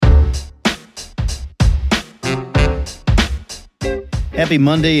Happy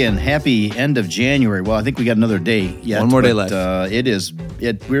Monday and happy end of January. Well, I think we got another day yet. One more day left.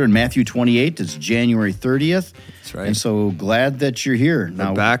 We're in Matthew 28. It's January 30th. That's right. And so glad that you're here.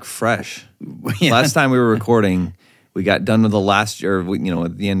 We're back fresh. Yeah. Last time we were recording, we got done with the last,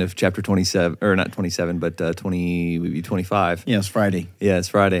 at the end of chapter 27, or not 27, but 25. Yeah, it's Friday. Yeah, it's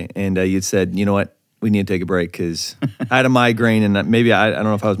Friday. And you'd said, you know what, we need to take a break because I had a migraine and maybe I don't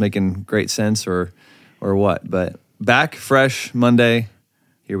know if I was making great sense or what, but back fresh Monday.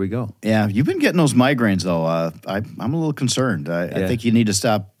 Here we go. Yeah, you've been getting those migraines, though. I'm a little concerned. I think you need to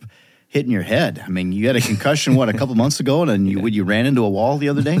stop hitting your head. I mean, you had a concussion, a couple months ago, and you ran into a wall the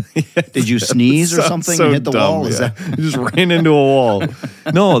other day? Did you sneeze or something and hit the wall? Yeah. Just ran into a wall.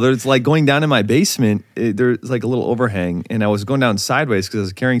 No, there's like going down in my basement, there's like a little overhang, and I was going down sideways because I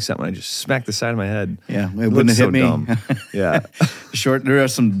was carrying something. I just smacked the side of my head. Yeah, it wouldn't have hit me. Dumb. Yeah. Short. There are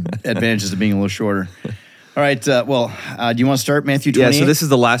some advantages to being a little shorter. All right, do you want to start Matthew 28? Yeah, so this is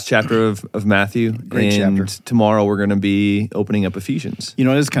the last chapter of Matthew. Great and chapter. Tomorrow we're going to be opening up Ephesians. You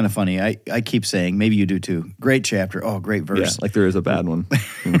know, it is kind of funny. I keep saying, maybe you do too, great chapter. Oh, great verse. Yeah, like there is a bad one.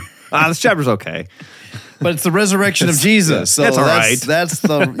 This chapter's okay. But it's the resurrection of Jesus. So that's all right.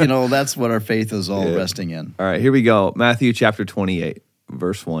 That's what our faith is all resting in. All right, here we go. Matthew chapter 28,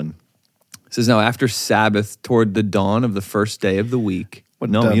 verse 1. It says, now after Sabbath, toward the dawn of the first day of the week. What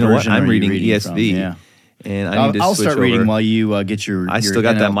you know what? version I'm are you reading reading ESV. from? Yeah. And I need to I'll switch start reading over. while you get your I still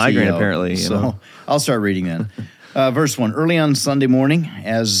got that NLT migraine out. apparently. So I'll start reading then. Verse 1, early on Sunday morning,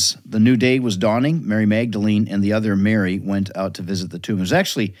 as the new day was dawning, Mary Magdalene and the other Mary went out to visit the tomb. There's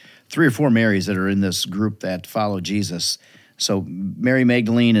actually 3 or 4 Marys that are in this group that follow Jesus. So Mary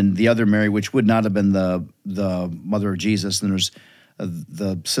Magdalene and the other Mary, which would not have been the mother of Jesus. And there's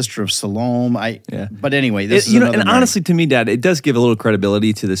the sister of Salome. But anyway, this is another and Mary. honestly, to me, Dad, it does give a little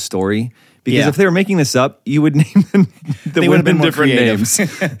credibility to this story. Because Yeah. if they were making this up, you would name them. They would have been more different creative.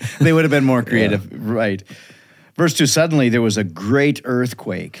 names. They would have been more creative, right. Verse 2, suddenly there was a great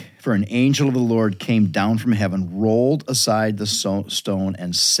earthquake, for an angel of the Lord came down from heaven, rolled aside the stone,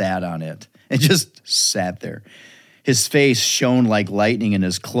 and sat on it. And just sat there. His face shone like lightning, and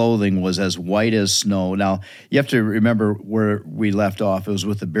his clothing was as white as snow. Now, you have to remember where we left off. It was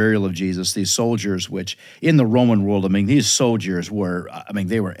with the burial of Jesus. These soldiers, which in the Roman world, these soldiers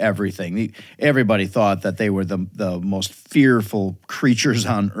they were everything. Everybody thought that they were the most fearful creatures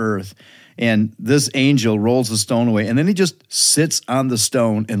on earth. And this angel rolls the stone away, and then he just sits on the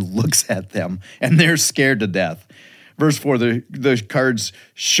stone and looks at them, and they're scared to death. Verse 4, the guards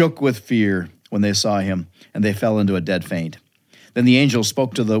shook with fear when they saw him, and they fell into a dead faint. Then the angel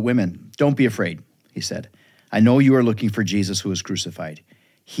spoke to the women. Don't be afraid, he said. I know you are looking for Jesus who was crucified.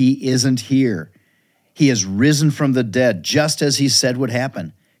 He isn't here. He has risen from the dead, just as he said would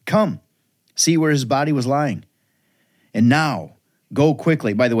happen. Come, see where his body was lying. And now, go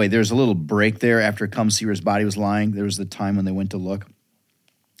quickly. By the way, there's a little break there after come see where his body was lying. There was the time when they went to look.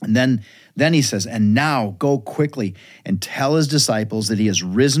 And then he says, and now go quickly and tell his disciples that he has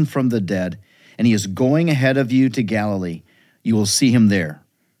risen from the dead, and he is going ahead of you to Galilee. You will see him there.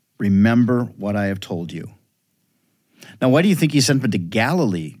 Remember what I have told you. Now, why do you think he sent them to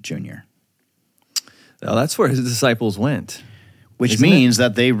Galilee, Junior? Well, that's where his disciples went. Which Isn't means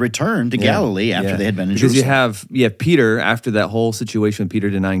that they returned to Galilee after they had been in because Jerusalem. you have Peter, after that whole situation with Peter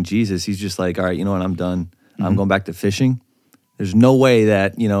denying Jesus, he's just like, all right, you know what, I'm done. I'm going back to fishing. There's no way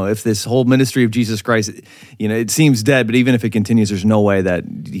that, if this whole ministry of Jesus Christ, it seems dead, but even if it continues, there's no way that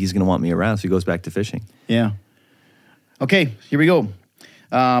he's going to want me around, so he goes back to fishing. Yeah. Okay, here we go.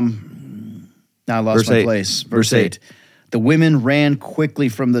 Now I lost my place. Verse 8. The women ran quickly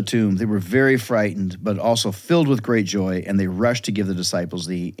from the tomb. They were very frightened, but also filled with great joy, and they rushed to give the disciples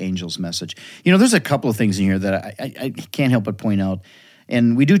the angel's message. There's a couple of things in here that I can't help but point out.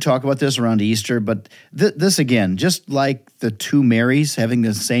 And we do talk about this around Easter, but this again, just like the 2 Marys having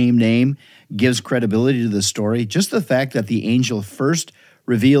the same name gives credibility to the story, just the fact that the angel first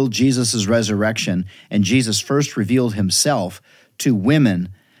revealed Jesus' resurrection and Jesus first revealed himself to women,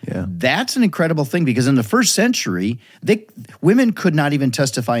 that's an incredible thing, because in the first century, women could not even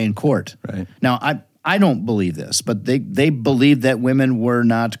testify in court. Right. Now, I don't believe this, but they believed that women were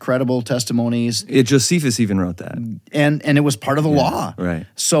not credible testimonies. Josephus even wrote that. And it was part of the law. Right.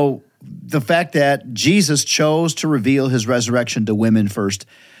 So the fact that Jesus chose to reveal his resurrection to women first,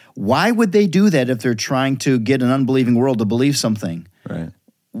 why would they do that if they're trying to get an unbelieving world to believe something? Right.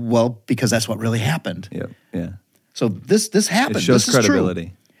 Well, because that's what really happened. Yeah. So this happened. It shows this is credibility.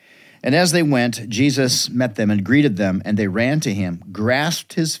 True. And as they went, Jesus met them and greeted them, and they ran to him,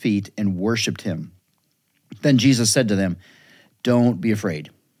 grasped his feet, and worshiped him. Then Jesus said to them, don't be afraid.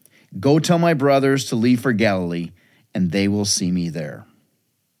 Go tell my brothers to leave for Galilee, and they will see me there.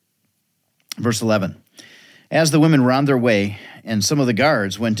 Verse 11. As the women were on their way, and some of the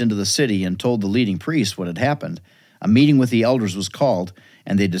guards went into the city and told the leading priests what had happened, a meeting with the elders was called,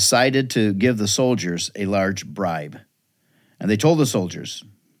 and they decided to give the soldiers a large bribe. And they told the soldiers,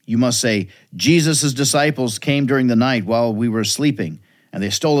 "You must say, 'Jesus' disciples came during the night while we were sleeping, and they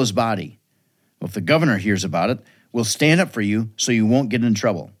stole his body.' Well, if the governor hears about it, we'll stand up for you so you won't get in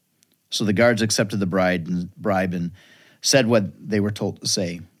trouble." So the guards accepted the bribe and said what they were told to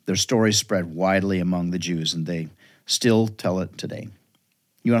say. Their story spread widely among the Jews, and they still tell it today.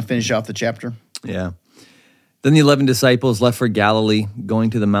 You want to finish off the chapter? Yeah. Then the 11 disciples left for Galilee, going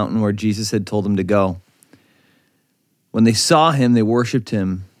to the mountain where Jesus had told them to go. When they saw him, they worshipped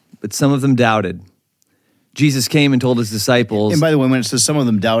him, but some of them doubted. Jesus came and told his disciples. And by the way, when it says some of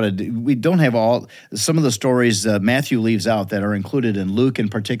them doubted, we don't have some of the stories Matthew leaves out that are included in Luke in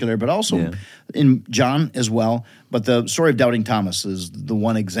particular, but also in John as well. But the story of doubting Thomas is the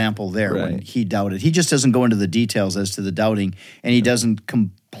one example there when he doubted. He just doesn't go into the details as to the doubting, and he doesn't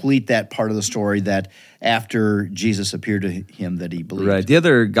complete that part of the story that after Jesus appeared to him that he believed. Right. The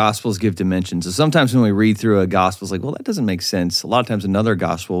other Gospels give dimensions. So sometimes when we read through a Gospel, it's like, well, that doesn't make sense. A lot of times another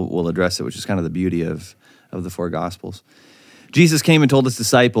Gospel will address it, which is kind of the beauty of the four Gospels. Jesus came and told his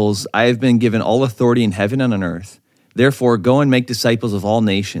disciples, "I have been given all authority in heaven and on earth. Therefore, go and make disciples of all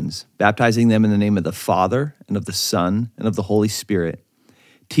nations, baptizing them in the name of the Father and of the Son and of the Holy Spirit.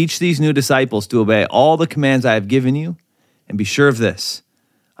 Teach these new disciples to obey all the commands I have given you, and be sure of this,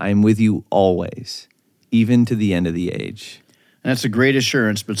 I am with you always, even to the end of the age." And that's a great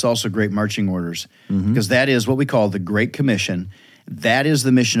assurance, but it's also great marching orders, because that is what we call the Great Commission. That is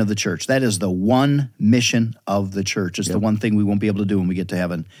the mission of the church. That is the one mission of the church. It's the one thing we won't be able to do when we get to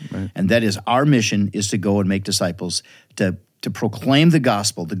heaven. Right. And that is our mission, is to go and make disciples, to proclaim the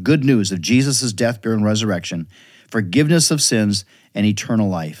gospel, the good news of Jesus' death, burial, and resurrection, forgiveness of sins, and eternal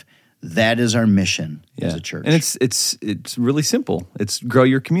life. That is our mission as a church. And it's really simple. It's grow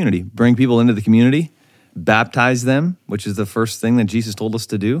your community. Bring people into the community, baptize them, which is the first thing that Jesus told us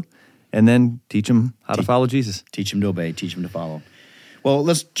to do, and then teach them how to follow Jesus. Teach them to obey, teach them to follow. Well,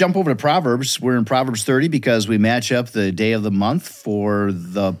 let's jump over to Proverbs. We're in Proverbs 30 because we match up the day of the month for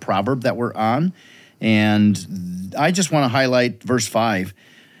the proverb that we're on. And I just want to highlight verse 5.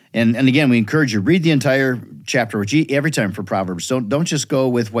 And again, we encourage you, read the entire chapter every time for Proverbs. Don't just go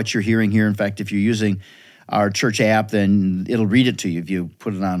with what you're hearing here. In fact, if you're using our church app, then it'll read it to you if you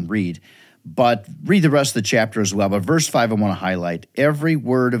put it on read. But read the rest of the chapter as well. But verse 5 I want to highlight. Every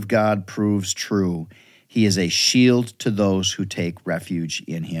word of God proves true. He is a shield to those who take refuge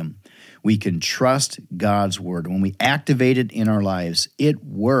in him. We can trust God's word. When we activate it in our lives, it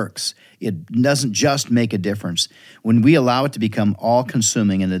works. It doesn't just make a difference. When we allow it to become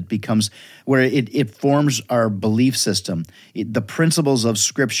all-consuming and it becomes where it forms our belief system, the principles of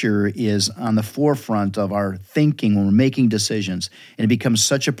Scripture is on the forefront of our thinking when we're making decisions, and it becomes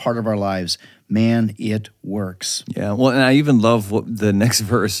such a part of our lives, man, it works. Yeah, well, and I even love what the next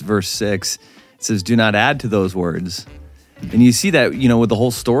verse 6, it says, "Do not add to those words." And you see that, with the whole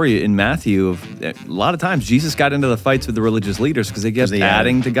story in Matthew, a lot of times Jesus got into the fights with the religious leaders because they kept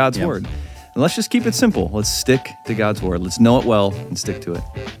adding to God's word. And let's just keep it simple. Let's stick to God's word. Let's know it well and stick to it.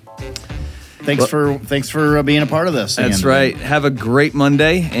 Thanks for being a part of this. That's right. Have a great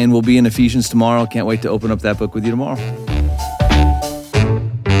Monday, and we'll be in Ephesians tomorrow. Can't wait to open up that book with you tomorrow.